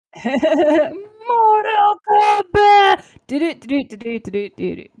Mortal Kombat. Did it? Did it? Did it? Did it?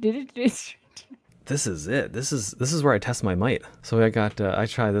 Did it? Did it? Did it? This is it. This is where I test my might. So I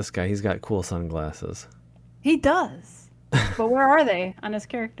try this guy. He's got cool sunglasses. He does. But where are they on his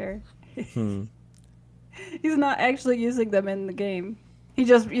character? Hmm. He's not actually using them in the game. He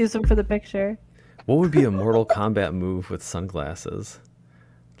just used them for the picture. What would be a Mortal Kombat move with sunglasses?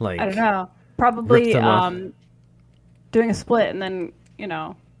 Like, I don't know. Probably rip them off. doing a split and then,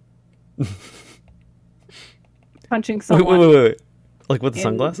 punching someone. Wait. Like with the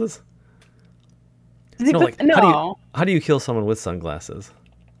sunglasses? Does he No, put, like no. how do you kill someone with sunglasses?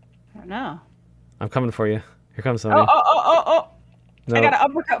 I don't know. I'm coming for you. Here comes Sony. Oh. No. I got an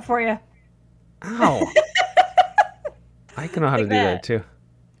uppercut for you. Ow. I can know how to do that too.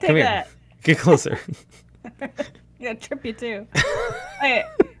 Take Come that. here. Get closer. Yeah, trip you too. Wait.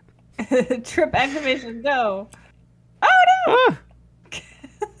 Trip activation, go. Oh no!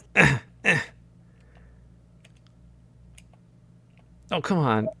 Ah. Oh, come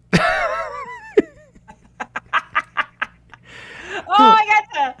on. Oh, I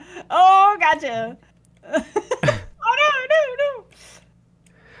gotcha! Oh, gotcha! Oh no!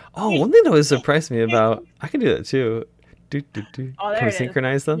 Oh, one thing that always surprised me about... I can do that too. Oh, there Can we it is.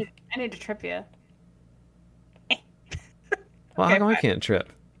 synchronize them? I need to trip you. Well, Okay, how come I fine. can't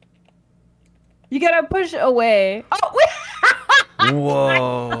trip? You gotta push away. Oh, wait!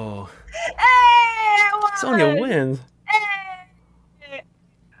 Whoa. Hey, I won! Sonya wins. Hey!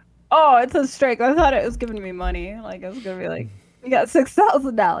 Oh, it's a strike. I thought it was giving me money. Like, it was gonna be like, you got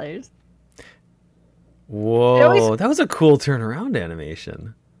 $6,000. Whoa, that was a cool turnaround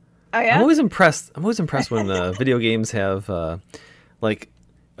animation. Oh, yeah? I'm always impressed when video games have like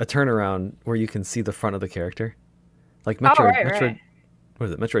a turnaround where you can see the front of the character. Like Metroid, what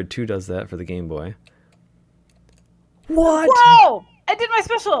is it? Metroid 2 does that for the Game Boy. What? Whoa! I did my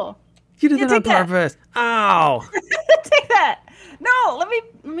special. You did Yeah, that on take that. purpose. Ow! Take that. No, let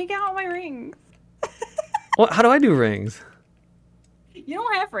me get out my rings. What? How do I do rings? You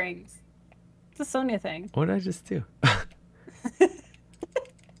don't have rings. It's a Sonya thing. What did I just do?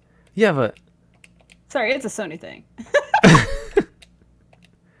 Yeah, but Sorry, it's a Sony thing.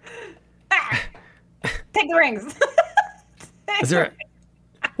 Ah! Take the rings. is there?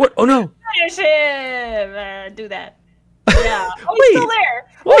 What? Oh no! Leadership. Do that. Yeah. Oh, Wait. he's still there.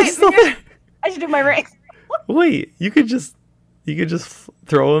 Wait, he's still there. I should do my rings. Wait, you could just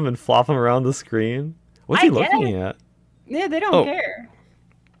throw him and flop him around the screen. What's he I get looking at? Yeah, they don't Oh. care.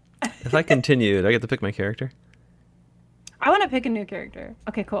 If I continued, I get to pick my character. I want to pick a new character.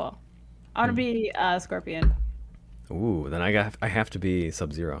 Okay, cool. I want to be Scorpion. Ooh, then I have to be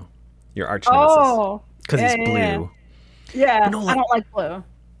Sub-Zero, your arch nemesis, Oh, because yeah, he's blue. yeah. Yeah, No, I don't like blue.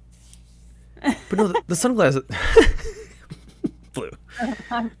 But no, the sunglasses. Blue.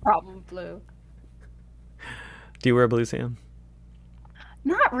 I'm problem blue. Do you wear blue, Sam?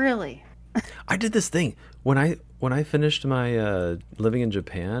 Not really. I did this thing when I finished my living in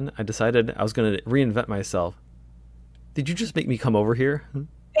Japan. I decided I was going to reinvent myself. Did you just make me come over here?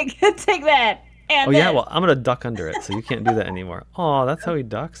 Take that. And Oh yeah, then- well I'm gonna duck under it, so you can't do that anymore. Oh, that's how he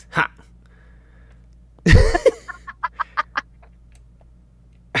ducks. Ha!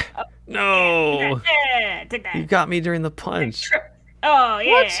 No, Take that. you got me during the punch. Oh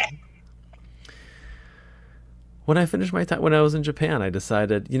yeah. What? When I finished my time when I was in Japan, I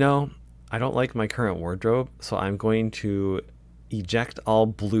decided, I don't like my current wardrobe, so I'm going to eject all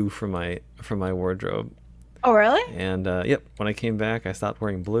blue from my wardrobe. Oh really? And yep, when I came back, I stopped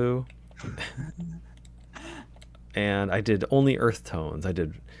wearing blue. And I did only earth tones. I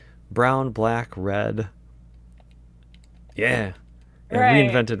did brown, black, red. Yeah. And Right.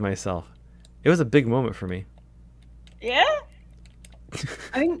 reinvented myself. It was a big moment for me. Yeah.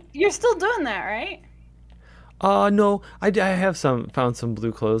 I mean, you're still doing that, right? No, I have found some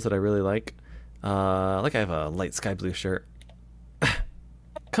blue clothes that I really like. Like I have a light sky blue shirt.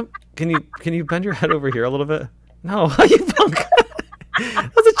 Can you bend your head over here a little bit? No, you punk.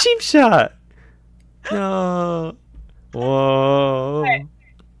 That was a cheap shot. No. Whoa.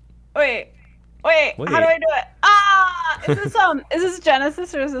 Wait. Wait. How do I do it? Ah! Is this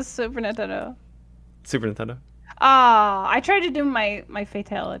Genesis or is this Super Nintendo? Super Nintendo. Ah, I tried to do my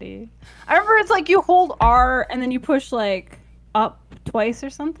fatality. I remember it's like you hold R and then you push like up twice or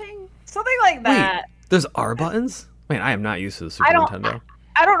something. Something like that. Wait, there's R buttons? Man, I am not used to the Super Nintendo.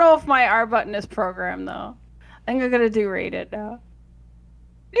 I don't know if my R button is programmed though. I think I'm gonna do rated now.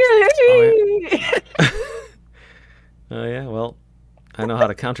 Oh yeah, well, I know how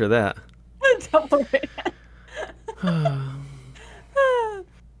to counter that. Double rated.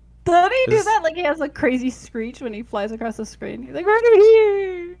 Doesn't he do that? Like he has a crazy screech when he flies across the screen. He's like, right over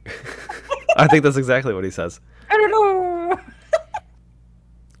here. I think that's exactly what he says. I don't know.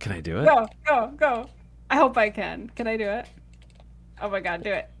 Can I do it? Go. I hope I can. Can I do it? Oh my god,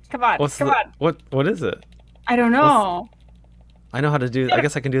 do it. Come on. Come on. What is it? I don't know. I know how to do. I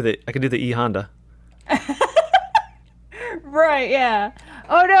guess I can do the E Honda. Right, yeah.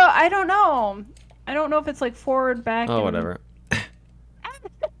 Oh no, I don't know. I don't know if it's like forward, back. Oh, whatever.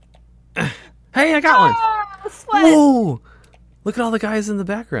 Hey, I got one. Sweat. Whoa! Look at all the guys in the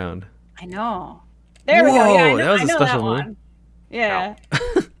background. I know. There we go. Yeah, I know, that was a special that move. one. Yeah.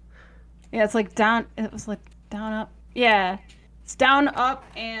 Yeah, it's like down. It was like down, up. Yeah, it's down, up,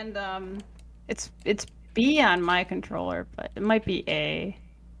 and it's B on my controller, but it might be A.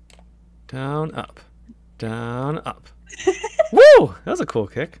 Down, up, down, up. Woo! That was a cool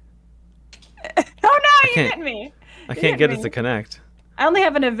kick. Oh no, you hit me. I can't get it to connect. I only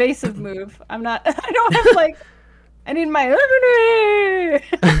have an evasive move. I don't have like. I need my.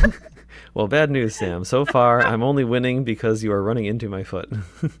 Well, bad news, Sam. So far, I'm only winning because you are running into my foot.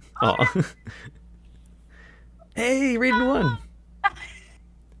 Oh. Hey, Raiden won. I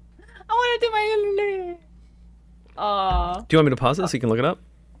want to do my. Oh. Do you want me to pause it so you can look it up?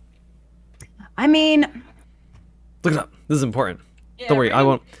 I mean. Look it up. This is important. Yeah, don't worry, I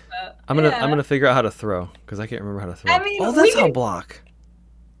won't. I'm gonna yeah. I'm gonna figure out how to throw because I can't remember how to throw. I mean, oh, that's how block.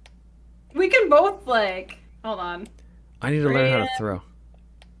 We can both like. Hold on. I need to learn how to throw.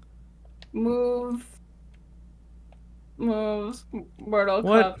 Moves. Mortal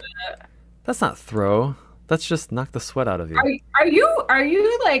What? Kombat. That's not throw. That's just knock the sweat out of you. Are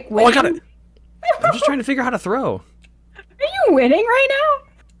you like winning? Oh, I got it. I'm just trying to figure out how to throw. Are you winning right now?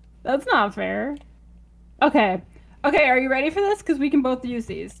 That's not fair. Okay. Okay, are you ready for this? Because we can both use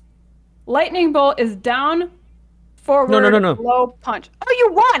these. Lightning bolt is down, forward, No. low punch. Oh,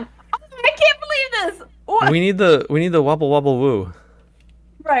 you won! Oh, I can't believe this. What? We need the wobble wobble woo.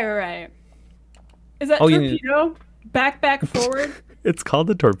 Right. Is that Oh, torpedo? Back, forward. It's called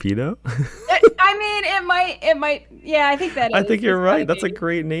the torpedo. I mean, it might. Yeah, I think that is. I think you're right. That's be. a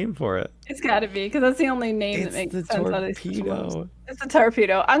great name for it. It's got to be because that's the only name that makes the sense. Torpedo. It's the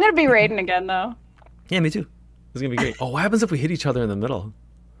torpedo. I'm gonna be Raiden again though. Yeah, me too. This is gonna be great. Oh, what happens if we hit each other in the middle?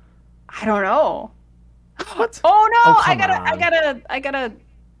 I don't know. What? Oh no! Oh, I gotta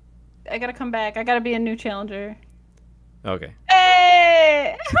come back. I gotta be a new challenger. Okay.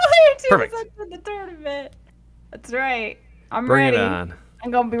 Hey! Perfect. In the tournament. That's right. I'm Bring ready. it on.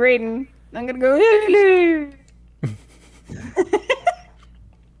 I'm gonna be Raiden. I'm gonna go.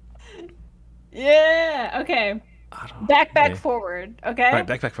 Yeah. Okay. Back, forward. Okay. All right,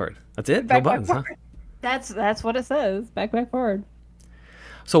 back, forward. That's it. Back, no buttons, forward. huh? That's what it says. Back, forward.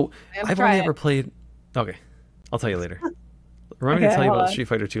 So I've only ever played. Okay, I'll tell you later. Remind me to tell you about Street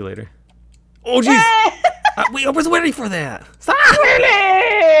Fighter 2 later. Oh jeez! I was waiting for that. Stop!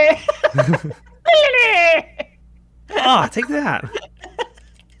 Really? Really? Ah, take that.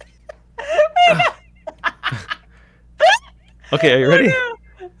 Okay, are you ready?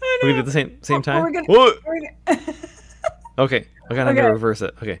 We do it at the same time. What? Okay, I gotta reverse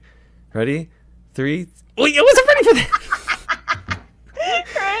it. Okay, ready? 3. Wait, I wasn't ready for that.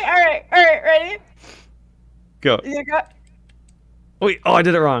 All right, ready? Go. You got. Wait, oh, I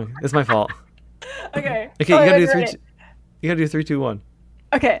did it wrong. It's my fault. Okay. Okay, you gotta do 3. You gotta do 3, 2, 1.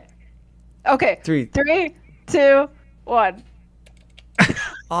 Okay. 3, 2, 1. Oh,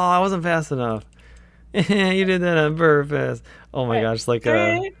 I wasn't fast enough. You did that on purpose. Oh my gosh, like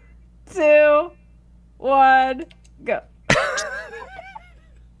 3, 2, 1, go.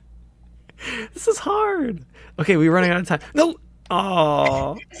 This is hard. Okay, we're running out of time. No.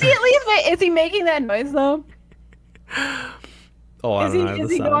 Oh. See, at least is he making that noise though? Oh, I don't know. Is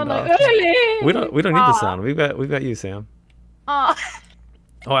he going like? We don't need the sound. We've got you, Sam. Oh,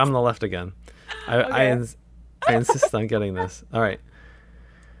 I'm on the left again. I insist on getting this. All right.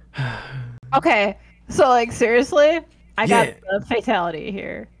 Okay. So like seriously, I got the fatality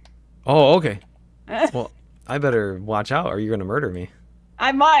here. Oh, okay. Well, I better watch out or you're gonna murder me.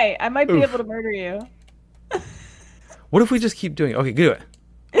 I might be able to murder you. What if we just keep doing it? Okay, do it.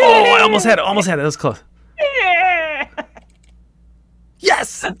 Oh, I almost had it. That was close.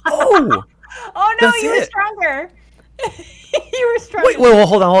 Yes! Oh! Oh no, you were stronger. You were stronger. Wait,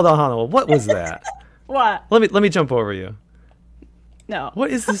 hold on. What was that? What? Let me jump over you. No. What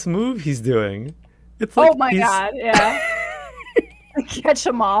is this move he's doing? It's like oh my god, yeah. Catch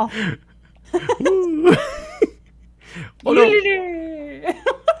them all. Oh no.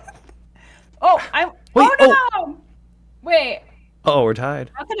 No! Wait. Oh, we're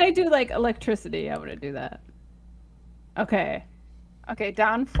tied. How can I do like electricity? I want to do that. Okay. Okay,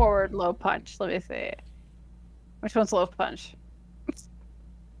 down, forward, low punch. Let me see. Which one's low punch?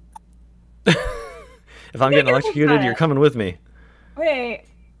 If I'm getting electrocuted, you're coming with me. Wait.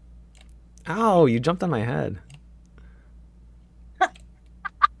 Ow, you jumped on my head.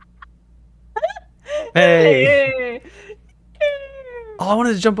 Hey. Oh, I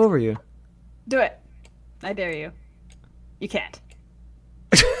wanted to jump over you. Do it. I dare you. You can't.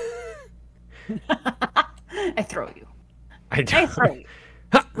 I throw you. I throw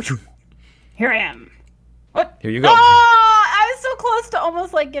you. Here I am. What? Here you go. Oh, I was so close to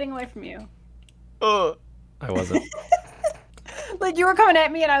almost like getting away from you. I wasn't. Like you were coming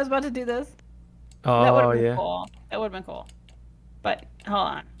at me and I was about to do this. Oh, that would have been yeah. cool. That would have been cool. But hold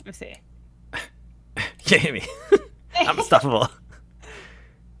on. Let me see. Can't hit me. I'm unstoppable.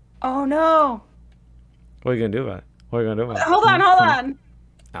 Oh no. What are you gonna do about it? What are you gonna do about it? Hold on.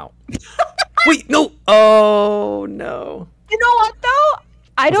 Ow. Wait, no. Oh no. You know what though?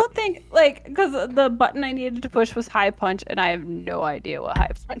 I don't think like because the button I needed to push was high punch, and I have no idea what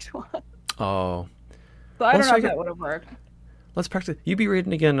high punch was. Oh. So I don't know if that would have worked. Let's practice. You be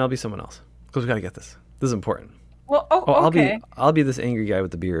Raiden again, and I'll be someone else because we gotta get this. This is important. Well, okay. I'll be this angry guy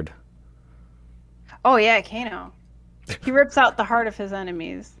with the beard. Oh yeah, Kano. He rips out the heart of his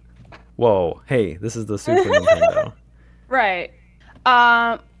enemies. Whoa! Hey, this is the Super Nintendo. Right.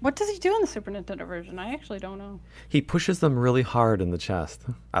 What does he do in the Super Nintendo version? I actually don't know. He pushes them really hard in the chest.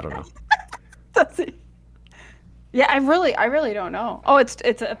 I don't know. Does he? Yeah, I really don't know. Oh,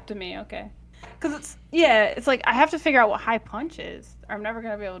 it's up to me. Okay. Because it's like I have to figure out what high punch is, or I'm never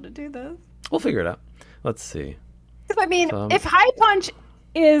gonna be able to do this. We'll figure it out. Let's see. Because I mean, if high punch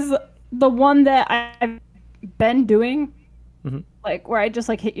is the one that I've been doing, like where I just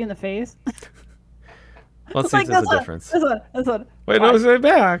like hit you in the face. Let's see if there's a difference. This one. Wait, no, it's right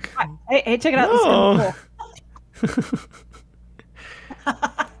back. Hey, check it out. No. This is cool.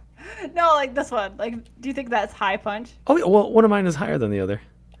 No, like this one. Like, do you think that's high punch? Oh, yeah, well, one of mine is higher than the other.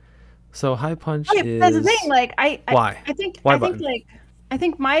 So high punch is. That's the thing. Like, Why? I think button? I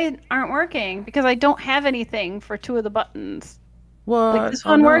think mine aren't working because I don't have anything for two of the buttons. What? Like this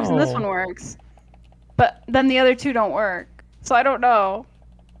one works and this one works, but then the other two don't work. So I don't know.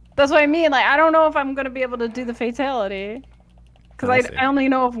 That's what I mean. Like, I don't know if I'm gonna be able to do the fatality because I only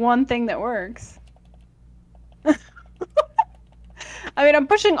know of one thing that works. I mean, I'm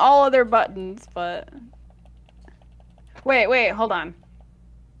pushing all other buttons, but wait, hold on.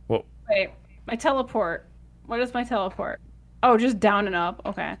 Whoa. Wait, my teleport. What is my teleport? Oh, just down and up.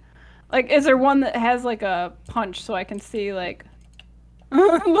 Okay. Like, is there one that has like a punch so I can see like,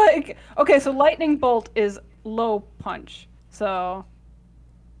 like? Okay, so lightning bolt is low punch. So.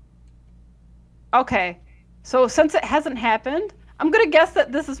 Okay, so since it hasn't happened, I'm gonna guess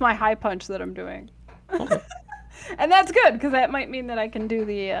that this is my high punch that I'm doing. Okay. And that's good because that might mean that I can do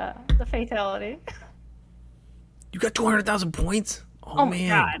the fatality. You got 200,000 points? Oh man.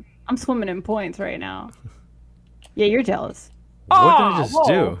 My God. I'm swimming in points right now. Yeah, you're jealous. What did I just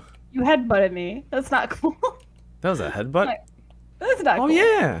do? You headbutted me. That's not cool. That was a headbutt? That's not cool. Oh,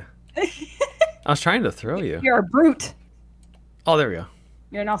 yeah. I was trying to throw you. You're a brute. Oh, there we go.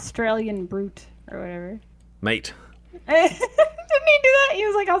 You're an Australian brute or whatever. Mate. Didn't he do that? He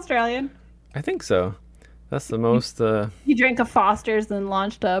was like Australian. I think so. That's the most... He drank a Foster's, then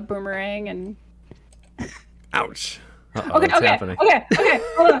launched a boomerang and... Ouch. Uh-oh, okay.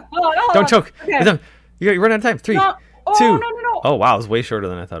 Hold on. Don't choke. Okay. You run out of time. 3, 2. No. Oh, wow. It was way shorter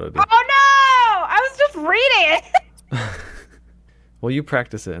than I thought it would be. Oh, no! I was just reading it. Well, you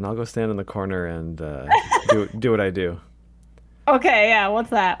practice it, and I'll go stand in the corner and do what I do. Okay, yeah.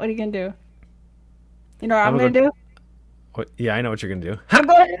 What's that? What are you going to do? You know what I'm going to do? What? Yeah, I know what you're going to do.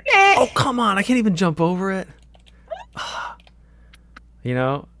 Oh, come on. I can't even jump over it. You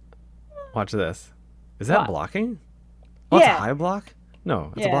know, watch this. Is that blocking? Oh, yeah. It's a high block?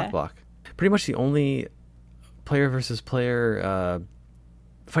 No, it's a block. Pretty much the only player versus player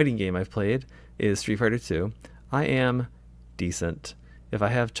fighting game I've played is Street Fighter 2. I am decent. If I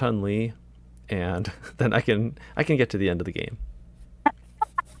have Chun-Li, and then I can get to the end of the game.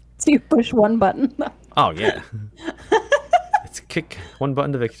 So you push one button. Oh yeah. It's kick one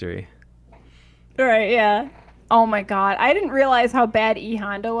button to victory. Right, yeah. Oh my God. I didn't realize how bad E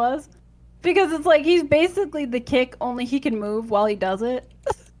Honda was. Because it's like he's basically the kick, only he can move while he does it.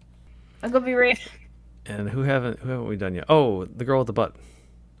 I'm gonna be right. And who haven't we done yet? Oh, the girl with the butt.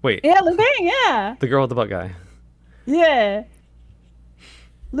 Wait. Yeah, Liu Kang, yeah. The girl with the butt guy. Yeah.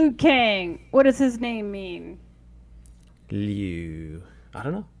 Liu Kang. What does his name mean? Liu. I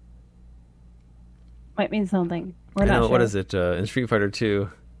don't know. Might mean something. We're I not know, sure. What is it? In Street Fighter 2,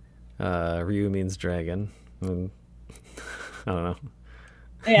 Ryu means dragon. And, I don't know.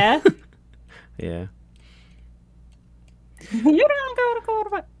 Yeah? Yeah. You don't go to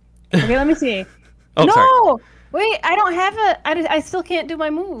Kombat. Okay, let me see. Oh, no! sorry. Wait, I don't have I still can't do my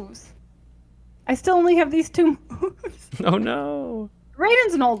moves. I still only have these 2 moves. Oh no.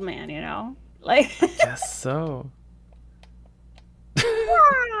 Raiden's an old man, you know? Like I guess so.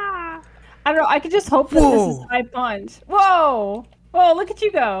 I don't know, I could just hope that this is high punch. Whoa! Whoa, look at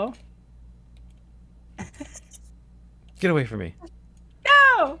you go. Get away from me.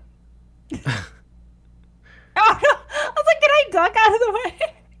 No! Oh, no. I was like, can I duck out of the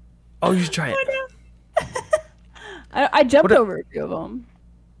way? Oh, you should try it. Oh, no. I jumped over a few of them.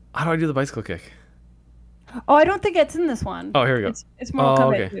 How do I do the bicycle kick? Oh, I don't think it's in this one. Oh, here we go. It's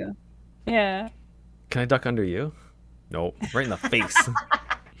Mortal Kombat 2. Yeah. Can I duck under you? Nope. Right in the face.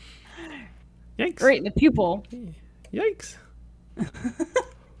 Yikes. Right in the pupil. Yikes. Whoa!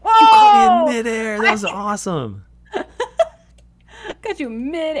 You caught me in midair. That was awesome. Got you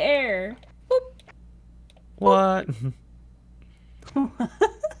midair. What? All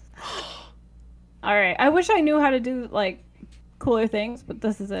right. I wish I knew how to do like cooler things, but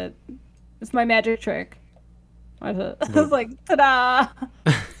this is it. It's my magic trick. What is it? I was like, ta-da!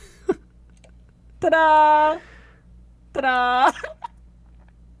 Ta-da! Ta-da!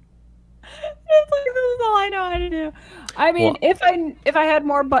 It's like, this is all I know how to do. I mean, if I had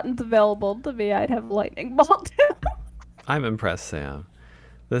more buttons available to me, I'd have lightning bolt too. I'm impressed, Sam.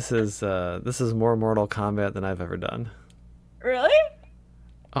 This is more Mortal Kombat than I've ever done. Really?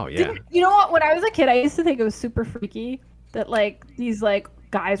 Oh yeah. You know what? When I was a kid, I used to think it was super freaky that like these like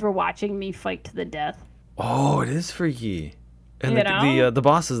guys were watching me fight to the death. Oh, it is freaky. And the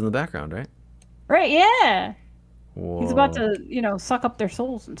boss is in the background, right? Right, yeah. Whoa. He's about to, you know, suck up their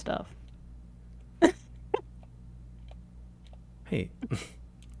souls and stuff. Hey,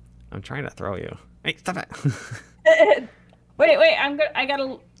 I'm trying to throw you. Hey, stop it. wait, I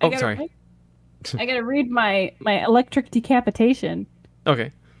gotta sorry. I gotta read my electric decapitation.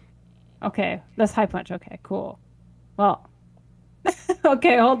 Okay. Okay, that's high punch. Okay, cool. Well,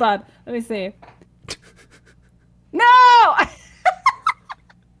 okay, hold on. Let me see. No! I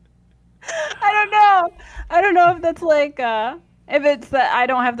don't know. I don't know if that's like, if it's that I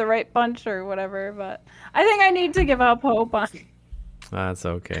don't have the right punch or whatever, but I think I need to give up hope on. That's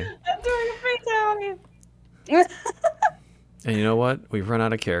okay. I'm doing a fatality. And you know what? We've run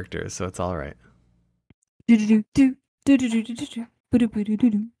out of characters, so it's all right. Do do do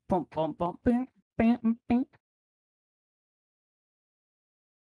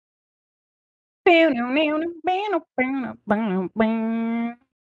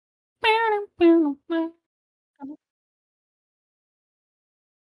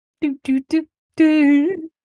do.